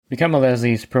Become a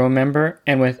Leslie's Pro member,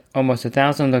 and with almost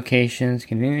 1,000 locations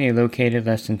conveniently located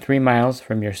less than 3 miles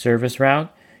from your service route,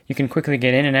 you can quickly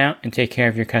get in and out and take care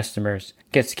of your customers.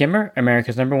 Get Skimmer,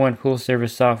 America's #1 pool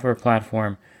service software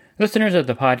platform. Listeners of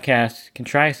the podcast can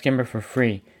try Skimmer for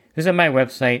free. Visit my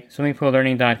website,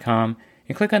 swimmingpoollearning.com,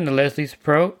 and click on the Leslie's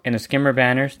Pro and the Skimmer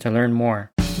banners to learn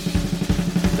more. The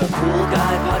Pool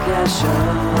Guy Podcast Show.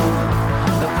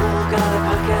 The Pool Guy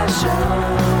Podcast Show.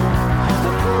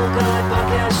 The Pool Guy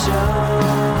Podcast Show.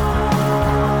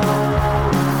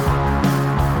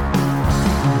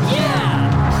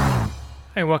 Yeah!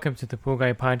 Hi, welcome to the Pool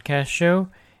Guy Podcast Show.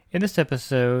 In this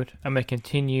episode, I'm going to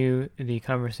continue the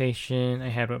conversation I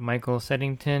had with Michael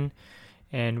Setterington,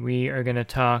 and we are going to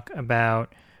talk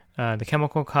about the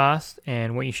chemical cost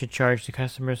and what you should charge the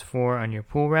customers for on your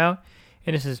pool route.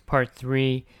 And this is part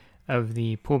 3 of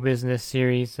the pool business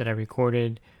series that I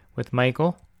recorded with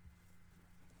Michael.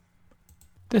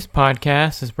 This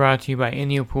podcast is brought to you by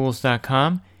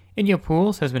InyoPools.com. Inyo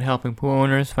Pools has been helping pool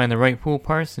owners find the right pool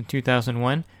parts since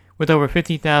 2001. With over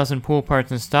 50,000 pool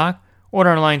parts in stock,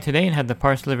 order online today and have the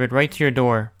parts delivered right to your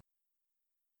door.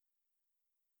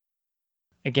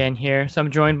 Again here, so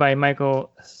I'm joined by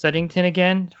Michael Setterington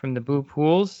again from the Blue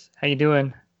Pools. How you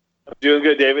doing? I'm doing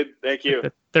good, David. Thank you.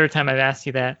 The third time I've asked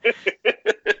you that.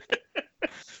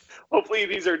 Hopefully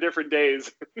these are different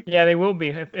days. Yeah, they will be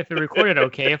if they're recorded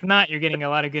okay. If not, you're getting a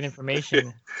lot of good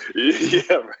information. Yeah,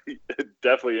 right.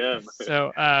 Definitely am.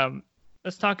 So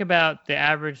let's talk about the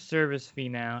average service fee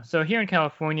now. So here in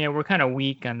California, we're kind of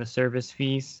weak on the service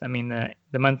fees. I mean,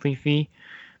 the monthly fee.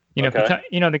 You know, Okay.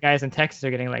 The guys in Texas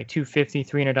are getting like $250,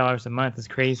 $300 a month. It's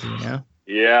crazy, you know?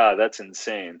 Yeah, that's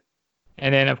insane.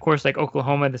 And then, of course, like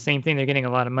Oklahoma, the same thing. They're getting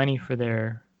a lot of money for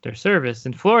their service.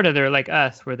 In Florida, they're like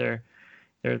us, where they're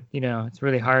it's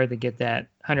really hard to get that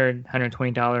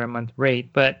 $120 a month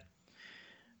rate. But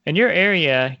in your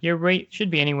area, your rate should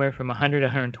be anywhere from $100 to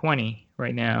 $120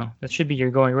 right now. That should be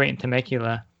your going rate in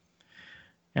Temecula.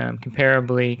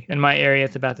 Comparably, in my area,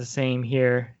 it's about the same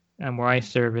here where I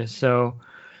service. So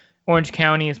Orange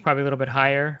County is probably a little bit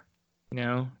higher,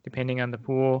 depending on the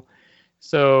pool.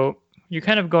 So you're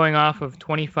kind of going off of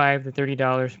 $25 to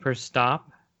 $30 per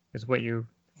stop is what you're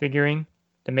figuring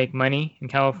to make money in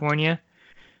California.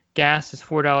 Gas is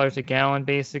 $4 a gallon,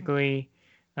 basically.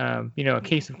 A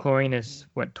case of chlorine is,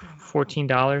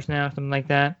 $14 now, something like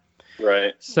that.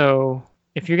 Right. So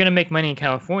if you're going to make money in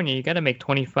California, you got to make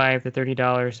 $25 to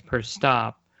 $30 per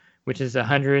stop, which is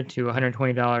 $100 to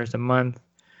 $120 a month,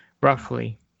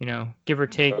 roughly, give or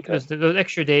take. Okay. Those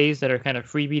extra days that are kind of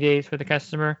freebie days for the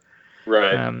customer.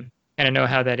 Right. And I know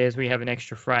how that is. We have an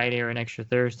extra Friday or an extra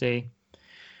Thursday.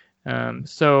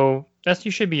 So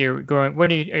you should be going.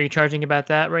 Are you charging about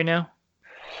that right now?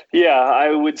 Yeah,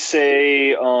 I would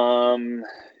say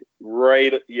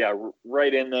right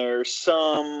in there.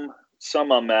 Some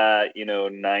I'm at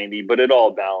 90, but it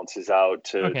all balances out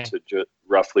to just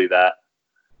roughly that.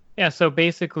 Yeah, so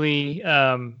basically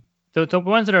the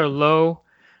ones that are low,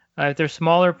 if they're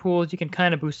smaller pools, you can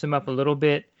kind of boost them up a little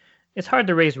bit. It's hard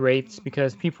to raise rates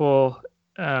because people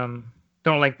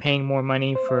don't like paying more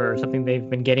money for something they've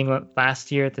been getting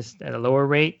last year at a lower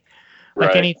rate. Like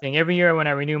Right. anything, every year when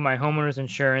I renew my homeowner's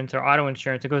insurance or auto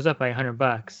insurance, it goes up by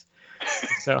 $100.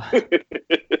 So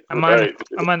I'm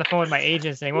on the phone with my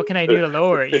agent saying, "What can I do to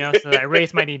lower it?" So that I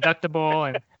raise my deductible,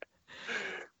 and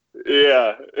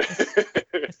Yeah.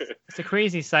 it's a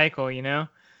crazy cycle, It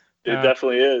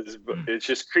definitely is, but it's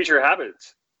just creature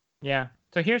habits. Yeah.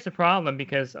 So here's the problem,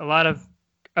 because a lot of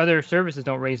other services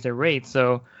don't raise their rates.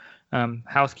 So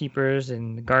housekeepers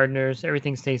and gardeners,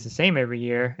 everything stays the same every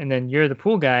year. And then you're the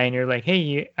pool guy and you're like, hey,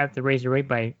 you have to raise your rate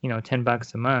by,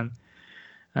 $10 a month.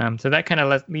 So that kind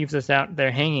of leaves us out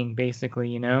there hanging,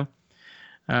 basically,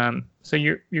 So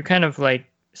you're kind of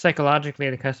like psychologically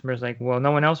the customer's like, well,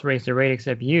 no one else raised their rate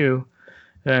except you.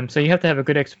 So you have to have a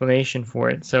good explanation for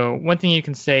it. So one thing you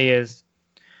can say is,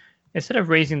 instead of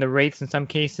raising the rates in some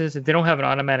cases, if they don't have an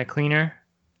automatic cleaner,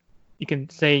 you can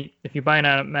say, if you buy an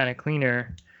automatic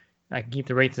cleaner, I can keep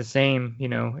the rates the same.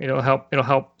 It'll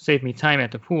help save me time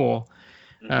at the pool.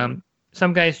 Mm-hmm.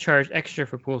 Some guys charge extra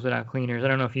for pools without cleaners. I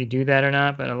don't know if you do that or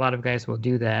not, but a lot of guys will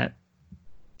do that.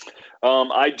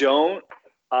 I don't.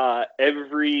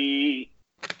 Every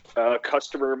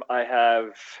customer, I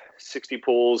have 60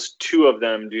 pools. 2 of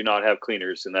them do not have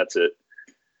cleaners, and that's it.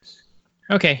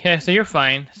 Okay, yeah, so you're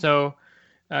fine. So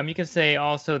you can say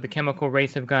also the chemical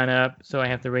rates have gone up, so I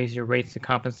have to raise your rates to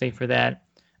compensate for that.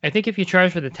 I think if you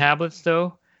charge for the tablets,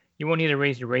 though, you won't need to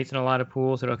raise your rates in a lot of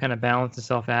pools. It'll kind of balance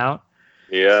itself out.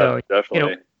 Yeah, So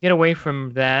definitely. get away from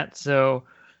that. So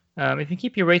If you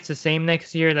keep your rates the same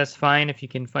next year, that's fine if you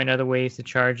can find other ways to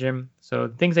charge them. So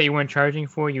things that you weren't charging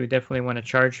for, you would definitely want to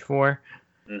charge for,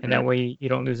 and that way you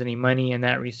don't lose any money in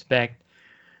that respect.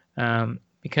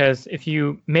 Because if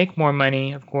you make more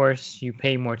money, of course, you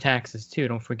pay more taxes too.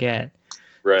 Don't forget.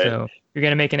 Right. So you're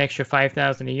going to make an extra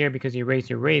 $5,000 a year because you raise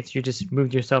your rates. You just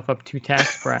moved yourself up 2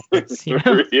 tax brackets. You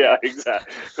know? Yeah,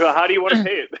 exactly. Well, how do you want to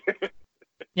pay it?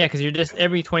 Yeah, because you're just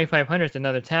every 2,500 is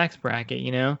another tax bracket.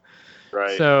 You know.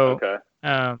 Right. So, okay.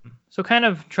 So kind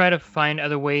of try to find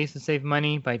other ways to save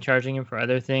money by charging them for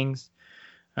other things.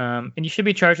 And you should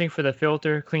be charging for the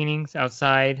filter cleanings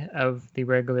outside of the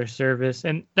regular service.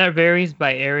 And that varies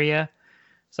by area.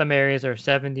 Some areas are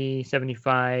 70,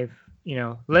 75. You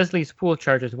know, Leslie's Pool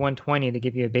charges $120 to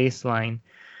give you a baseline.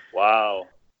 Wow.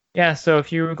 Yeah, so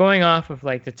if you were going off of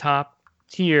like the top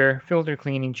tier filter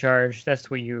cleaning charge, that's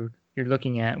what you're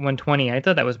looking at, $120. I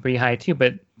thought that was pretty high too,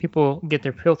 but people get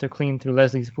their filter cleaned through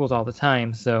Leslie's Pools all the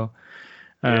time. So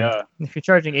if you're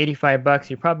charging $85,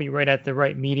 you're probably right at the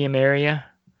right medium area.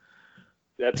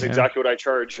 That's exactly what I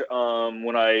charge.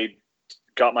 When I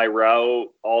got my route,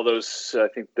 all those, I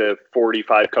think the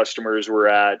 45 customers were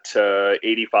at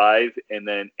 85, and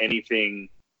then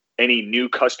any new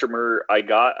customer I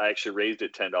got, I actually raised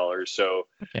it $10. So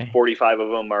 45 of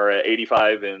them are at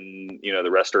 85, and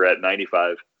the rest are at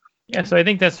 95. Yeah, so I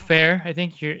think that's fair. I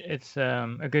think it's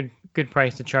a good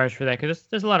price to charge for that, because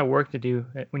there's a lot of work to do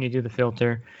when you do the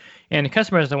filter, and the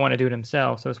customers don't want to do it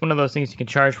themselves. So it's one of those things you can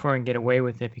charge for and get away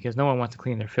with it because no one wants to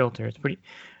clean their filter. It's pretty.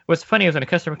 What's funny is when a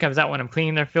customer comes out when I'm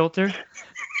cleaning their filter,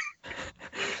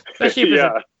 especially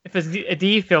if it's a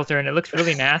DE filter and it looks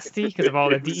really nasty because of all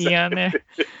the DE on there.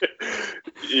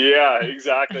 Yeah,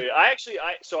 exactly. I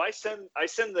send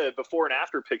the before and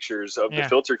after pictures of the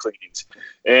filter cleanings,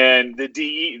 and the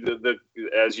DE, the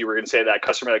as you were going to say, that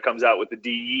customer that comes out with the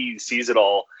DE sees it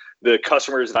all. The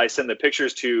customers that I send the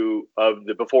pictures to of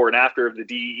the before and after of the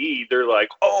DE, they're like,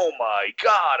 "Oh my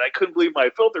God, I couldn't believe my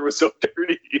filter was so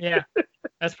dirty." Yeah,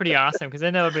 that's pretty awesome, because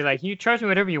then they'll be like, "You charge me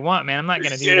whatever you want, man. I'm not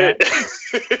going to do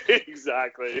that."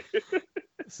 Exactly.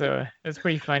 So it's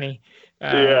pretty funny.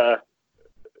 Yeah.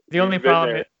 The only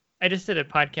problem is, I just did a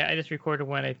podcast. I just recorded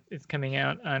one. It's coming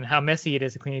out on how messy it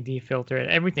is to clean a DE filter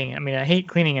and everything. I mean, I hate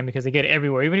cleaning them because they get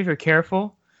everywhere. Even if you're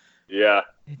careful. Yeah.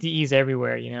 DE's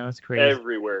everywhere, it's crazy.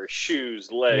 Everywhere.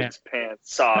 Shoes, legs,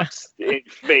 pants, socks, in your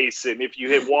face. And if you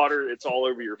hit water, it's all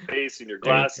over your face and your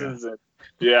glasses. And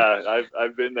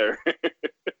I've been there.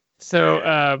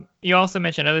 So you also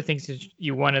mentioned other things that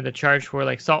you wanted to charge for,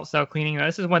 like salt cell cleaning. Now,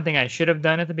 this is one thing I should have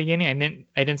done at the beginning.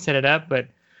 I didn't set it up, but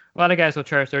a lot of guys will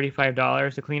charge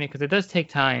 $35 to clean it because it does take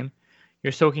time.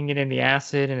 You're soaking it in the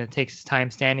acid, and it takes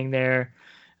time standing there,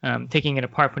 taking it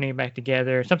apart, putting it back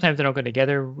together. Sometimes they don't go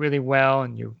together really well,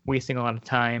 and you're wasting a lot of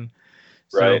time.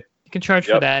 So you can charge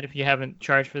for that if you haven't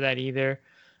charged for that either.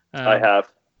 I have.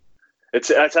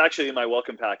 That's actually in my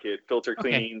welcome packet: filter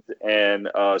cleanings and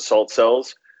salt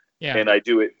cells. Yeah. And I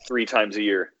do it 3 times a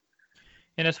year.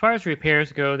 And as far as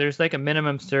repairs go, there's like a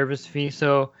minimum service fee.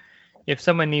 So if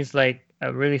someone needs like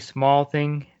a really small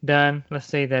thing done, let's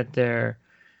say that they're,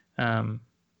 I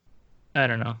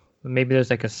don't know, maybe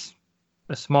there's like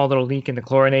a small little leak in the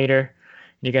chlorinator, and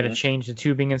you got to change the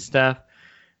tubing and stuff.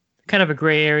 Kind of a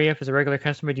gray area. If it's a regular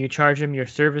customer, do you charge them your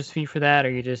service fee for that, or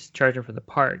you just charge them for the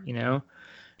part,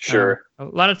 Sure. A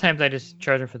lot of times I just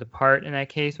charge them for the part in that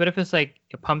case. But if it's like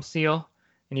a pump seal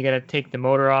and you got to take the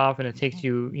motor off and it takes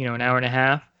you, an hour and a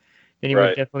half, then you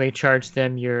would definitely charge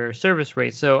them your service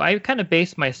rate. So I kind of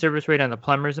base my service rate on the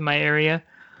plumbers in my area.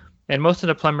 And most of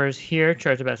the plumbers here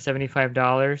charge about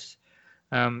 $75.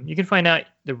 You can find out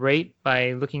the rate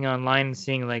by looking online and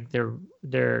seeing like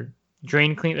their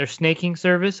drain clean, their snaking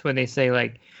service, when they say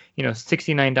like,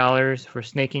 $69 for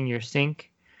snaking your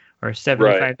sink, or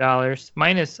 $75.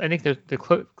 Minus, I think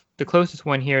the closest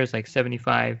one here is like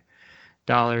 $75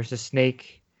 to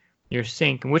snake your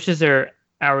sink, which is their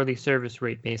hourly service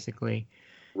rate basically.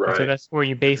 Right. So that's where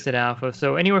you base it off of.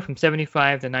 So anywhere from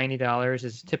 $75 to $90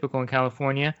 is typical in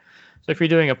California. So if you're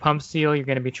doing a pump seal, you're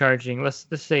going to be charging, let's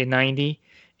say $90,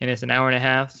 and it's an hour and a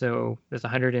half. So there's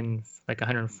 $140,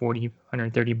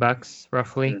 $130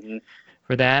 roughly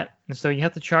for that. And so you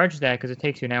have to charge that because it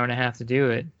takes you an hour and a half to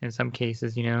do it in some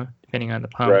cases, depending on the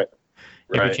pump. Right.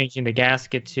 If you're changing the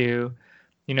gasket too,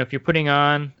 if you're putting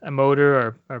on a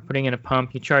motor or putting in a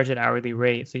pump, you charge an hourly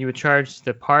rate. So you would charge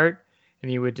the part,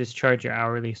 and you would just charge your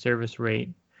hourly service rate.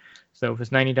 So if it's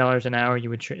 $90 an hour,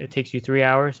 it takes you 3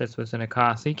 hours. That's what's going to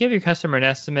cost. So you give your customer an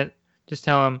estimate. Just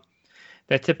tell them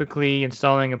that typically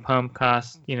installing a pump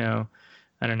costs, I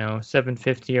don't know,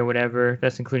 $750 or whatever.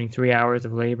 That's including 3 hours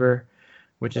of labor,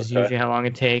 which is usually how long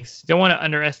it takes. You don't want to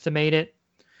underestimate it.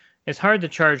 it's hard to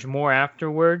charge more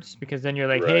afterwards because then you're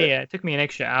like, Right. hey, it took me an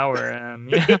extra hour.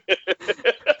 Yeah.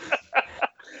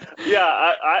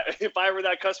 Yeah, if I were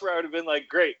that customer, I would have been like,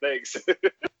 great, thanks.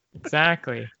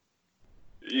 Exactly.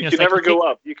 You know, can it's like never you go take-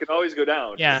 up. You can always go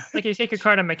down. Yeah, like you take your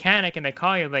car to a mechanic and they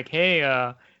call you like, hey,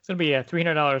 it's gonna be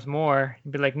 $300 more.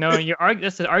 You'd be like, no,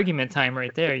 that's an argument time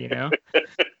right there, you know.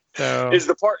 So Is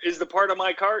the part of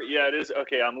my car? Yeah, it is.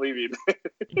 Okay, I'm leaving.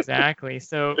 exactly.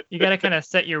 So you got to kind of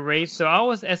set your rates. So I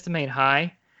always estimate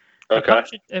high. Okay.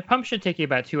 A pump should take you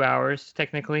about 2 hours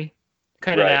technically.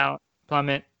 Cut it Right. out, plumb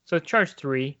it. So charge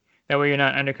 3. That way you're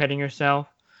not undercutting yourself.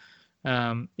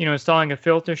 Installing a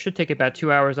filter should take about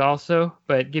 2 hours also,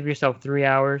 but give yourself 3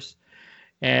 hours.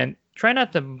 And try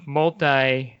not to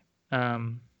multi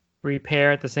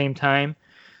repair at the same time.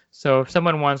 So if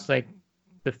someone wants like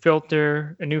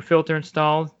a new filter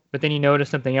installed, but then you notice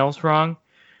something else wrong,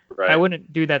 Right. I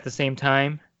wouldn't do that at the same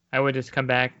time. I would just come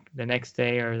back the next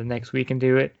day or the next week and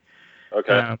do it.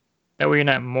 Okay. That way you're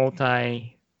not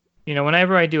multi.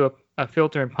 Whenever I do a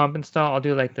filter and pump install, I'll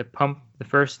do like the pump the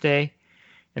first day,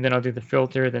 and then I'll do the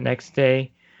filter the next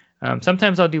day.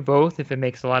 Sometimes I'll do both if it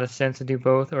makes a lot of sense to do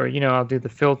both, or I'll do the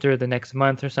filter the next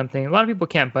month or something. A lot of people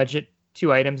can't budget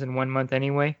 2 items in 1 month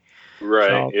anyway. Right.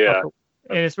 So Yeah.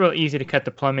 and it's real easy to cut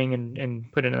the plumbing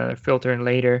and put another filter in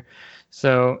later.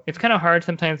 So it's kind of hard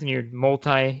sometimes when you're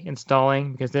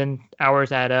multi-installing because then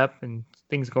hours add up and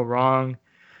things go wrong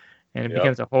and it Yep.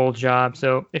 becomes a whole job.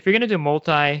 So if you're going to do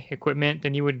multi-equipment,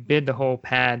 then you would bid the whole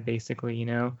pad basically,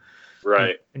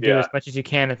 Right. and do Yeah. as much as you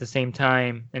can at the same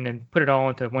time and then put it all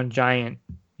into one giant,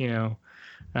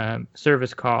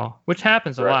 service call, which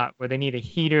happens a Right. lot where they need a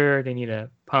heater, they need a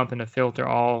pump and a filter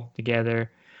all together.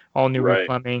 All new Right.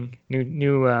 replumbing,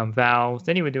 new valves.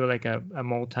 Then you would do like a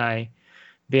multi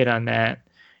bid on that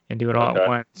and do it all Okay. at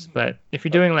once. But if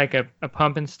you're doing like a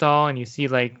pump install and you see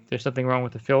like there's something wrong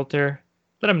with the filter,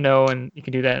 let them know and you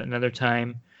can do that another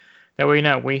time. That way you're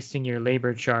not wasting your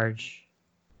labor charge.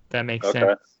 That makes Okay.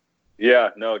 sense. Yeah.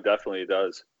 No, definitely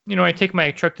does. I take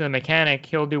my truck to the mechanic,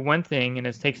 he'll do one thing and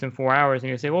it takes him 4 hours and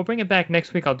he'll say, well, bring it back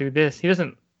next week, I'll do this. He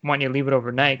doesn't want you to leave it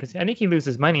overnight because I think he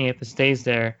loses money if it stays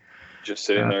there. Just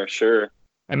sitting there. Sure.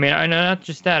 I mean, not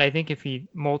just that. I think if he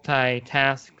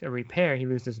multitask a repair, he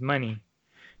loses money.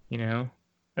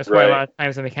 That's why a Right. lot of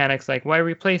times the mechanic's like, "Why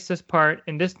replace this part?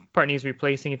 And this part needs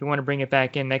replacing. If you want to bring it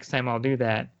back in next time, I'll do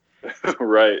that."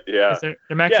 Right. Yeah. 'Cause they're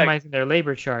maximizing their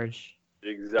labor charge.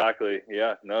 Exactly.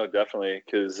 Yeah. No, definitely.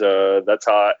 Because that's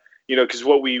how because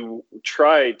what we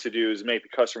try to do is make the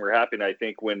customer happy. And I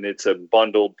think when it's a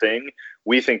bundled thing,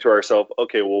 we think to ourselves,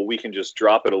 okay, well, we can just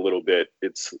drop it a little bit.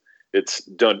 It's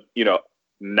done.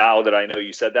 Now that I know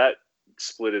you said that,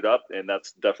 split it up, and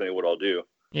that's definitely what I'll do.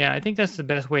 Yeah, I think that's the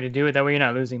best way to do it. That way you're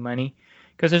not losing money.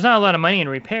 Because there's not a lot of money in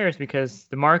repairs because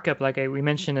the markup, like we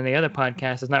mentioned in the other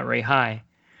podcast, is not very high.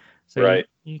 So Right.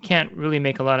 you can't really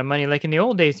make a lot of money. Like in the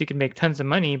old days, you could make tons of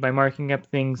money by marking up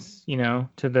things,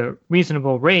 to the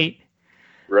reasonable rate.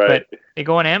 Right. But they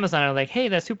go on Amazon and are like, hey,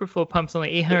 that Superflow pump's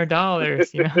only $800.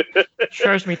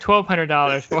 Charge me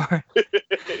 $1,200 for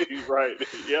it. Right.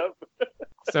 Yep.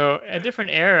 So a different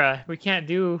era. You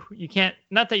can't.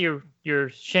 Not that you're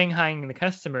shanghaiing the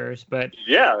customers, but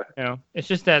Yeah. it's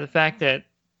just that the fact that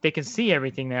they can see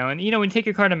everything now. And when you take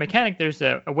your car to a mechanic, there's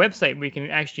a website where you can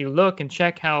actually look and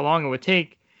check how long it would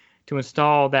take to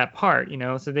install that part.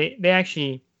 So they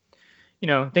actually,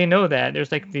 they know that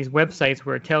there's like these websites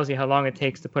where it tells you how long it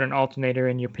takes to put an alternator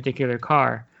in your particular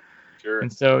car. Sure.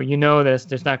 And so that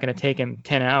there's not going to take him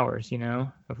 10 hours,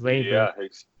 of labor.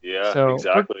 Yeah. So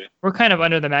Exactly. We're kind of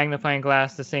under the magnifying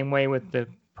glass the same way with the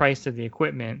price of the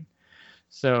equipment.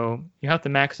 So you have to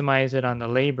maximize it on the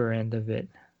labor end of it,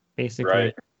 basically.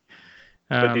 Right.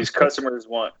 But these customers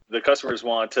want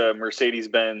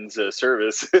Mercedes-Benz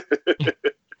service.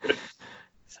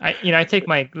 I take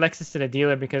my Lexus to the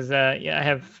dealer because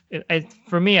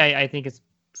for me I think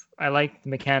I like the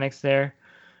mechanics there.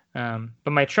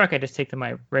 But my truck I just take to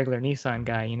my regular Nissan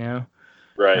guy.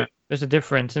 Right. There's a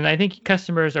difference, and I think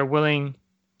customers are willing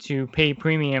to pay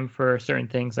premium for certain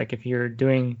things. Like if you're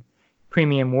doing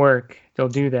premium work, they'll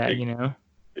do that.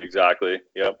 Exactly.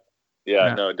 Yep.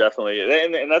 Yeah. No, definitely.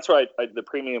 And that's why the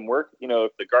premium work.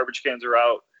 If the garbage cans are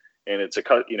out and it's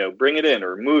bring it in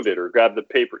or move it or grab the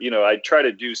paper. I try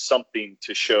to do something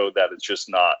to show that it's just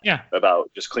not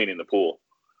about just cleaning the pool.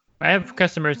 I have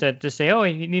customers that just say, "Oh,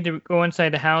 you need to go inside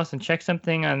the house and check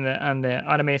something on the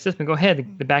automated system." Go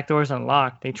ahead. The back door is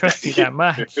unlocked. They trust you that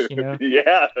much,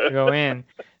 Yeah. to go in.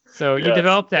 So you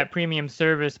develop that premium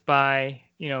service by,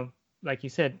 like you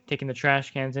said, taking the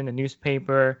trash cans in, the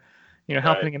newspaper,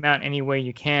 helping them out any way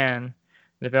you can.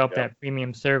 Develop that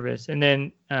premium service, and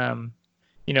then,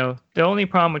 the only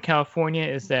problem with California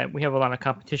is that we have a lot of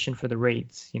competition for the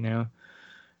rates.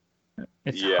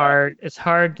 It's hard. It's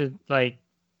hard to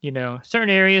certain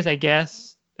areas, I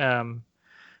guess. But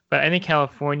I think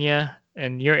California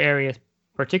and your area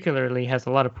particularly has a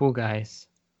lot of pool guys.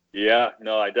 Yeah,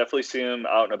 no, I definitely see them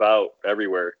out and about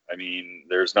everywhere. I mean,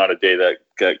 there's not a day that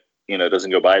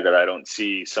doesn't go by that I don't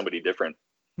see somebody different.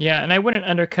 Yeah, and I wouldn't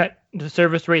undercut the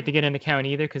service rate to get into account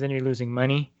either, because then you're losing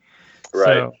money.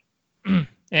 Right. So,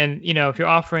 and if you're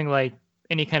offering like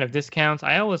any kind of discounts,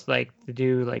 I always like to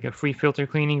do like a free filter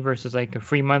cleaning versus like a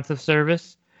free month of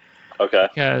service. Okay.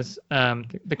 Because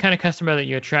the kind of customer that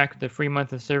you attract with the free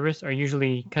month of service are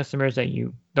usually customers that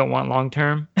you don't want long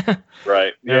term.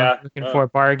 Right. Yeah. Looking for a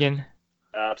bargain.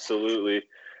 Absolutely.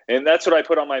 And that's what I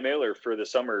put on my mailer for the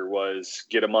summer was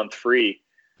get a month free.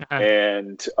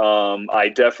 And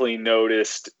I definitely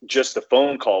noticed just the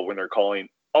phone call when they're calling,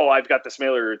 oh, I've got this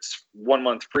mailer, it's 1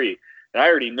 month free. And I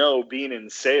already know, being in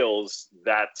sales,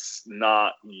 that's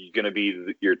not going to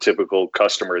be your typical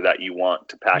customer that you want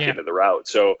to pack into the route.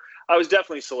 So I was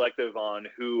definitely selective on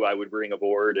who I would bring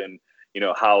aboard, and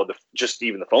how just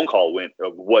even the phone call went,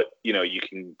 of what you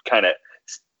can kind of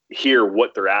hear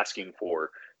what they're asking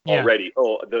for already.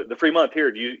 Oh, the free month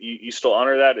here, do you still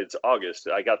honor that? It's August.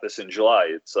 I got this in July.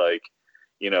 It's like,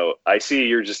 I see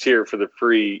you're just here for the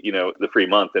free the free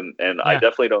month, and I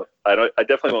definitely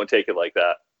won't take it like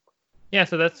that. Yeah,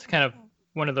 so that's kind of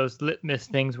one of those litmus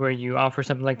things where you offer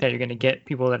something like that, you're going to get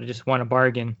people that just want a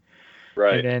bargain.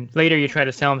 Right. And then later you try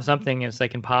to sell them something, and it's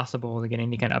like impossible to get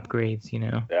any kind of upgrades,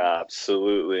 Yeah,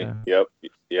 absolutely. Yep.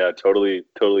 Yeah, totally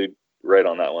right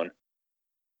on that one.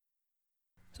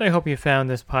 So I hope you found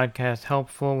this podcast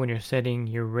helpful when you're setting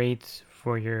your rates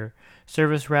for your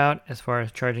service route, as far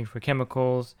as charging for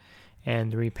chemicals and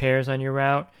the repairs on your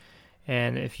route.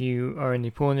 And if you are in the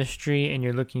pool industry and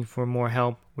you're looking for more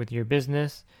help with your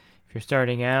business, if you're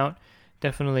starting out,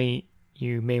 definitely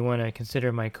you may want to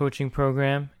consider my coaching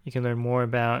program. You can learn more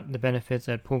about the benefits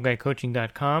at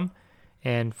poolguycoaching.com.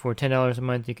 And for $10 a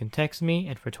month, you can text me.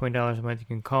 And for $20 a month, you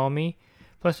can call me.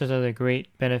 Plus, there's other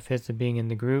great benefits of being in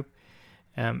the group,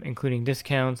 including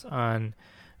discounts on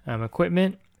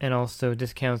equipment and also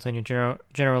discounts on your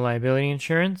general liability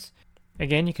insurance.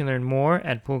 Again, you can learn more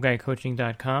at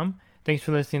poolguycoaching.com. Thanks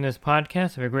for listening to this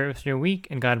podcast. Have a great rest of your week,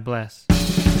 and God bless.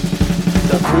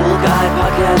 The Pool Guy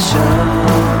Podcast Show.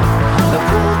 The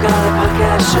Pool Guy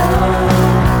Podcast Show.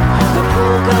 The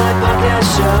Pool Guy Podcast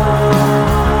Show.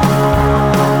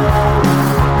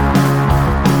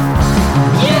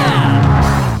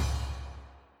 Yeah!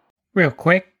 Real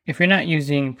quick, if you're not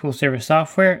using pool service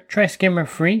software, try Skimmer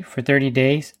free for 30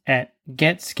 days at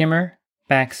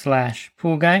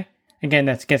getskimmer.com/poolguy. Again,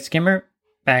 that's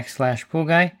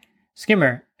getskimmer.com/poolguy.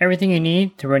 Skimmer, everything you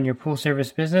need to run your pool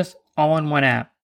service business all in one app.